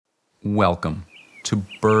Welcome to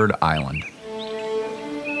Bird Island.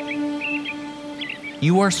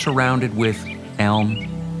 You are surrounded with elm,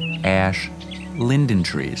 ash, linden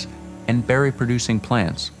trees, and berry-producing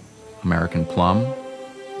plants, American plum,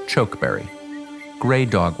 chokeberry, gray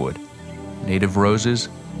dogwood, native roses,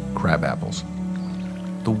 crabapples.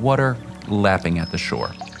 The water lapping at the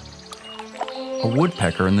shore. A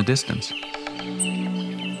woodpecker in the distance.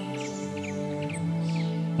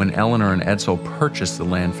 When Eleanor and Edsel purchased the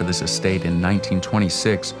land for this estate in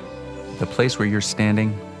 1926, the place where you're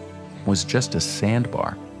standing was just a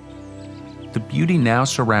sandbar. The beauty now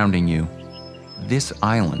surrounding you, this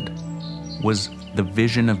island, was the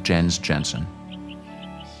vision of Jens Jensen.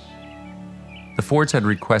 The Fords had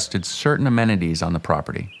requested certain amenities on the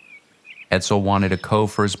property. Edsel wanted a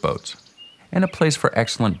cove for his boats and a place for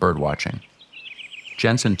excellent birdwatching.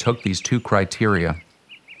 Jensen took these two criteria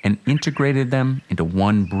and integrated them into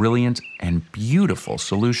one brilliant and beautiful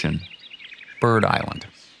solution, Bird Island.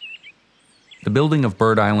 The building of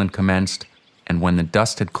Bird Island commenced, and when the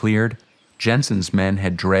dust had cleared, Jensen's men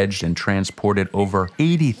had dredged and transported over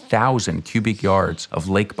 80,000 cubic yards of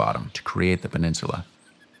lake bottom to create the peninsula.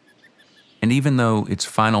 And even though its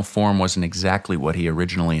final form wasn't exactly what he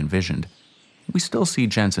originally envisioned, we still see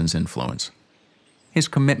Jensen's influence. His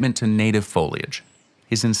commitment to native foliage,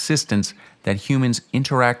 his insistence that humans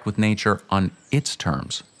interact with nature on its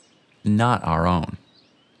terms, not our own.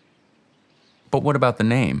 But what about the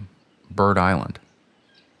name, Bird Island?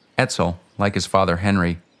 Edsel, like his father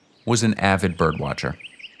Henry, was an avid birdwatcher.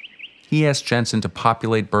 He asked Jensen to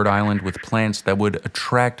populate Bird Island with plants that would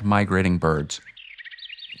attract migrating birds.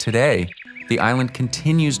 Today, the island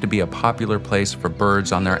continues to be a popular place for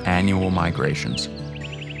birds on their annual migrations.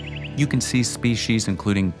 You can see species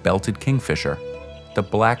including belted kingfisher, the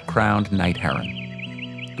black-crowned night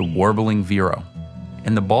heron, the warbling vero,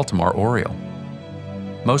 and the Baltimore oriole.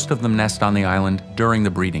 Most of them nest on the island during the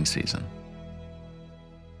breeding season.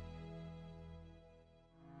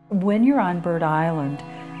 When you're on Bird Island,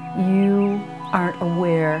 you aren't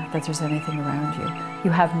aware that there's anything around you.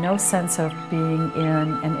 You have no sense of being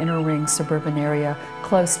in an inner ring suburban area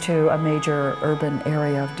close to a major urban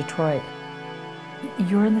area of Detroit.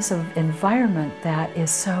 You're in this environment that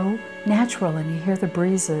is so natural, and you hear the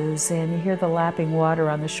breezes, and you hear the lapping water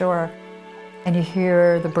on the shore, and you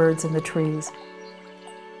hear the birds in the trees.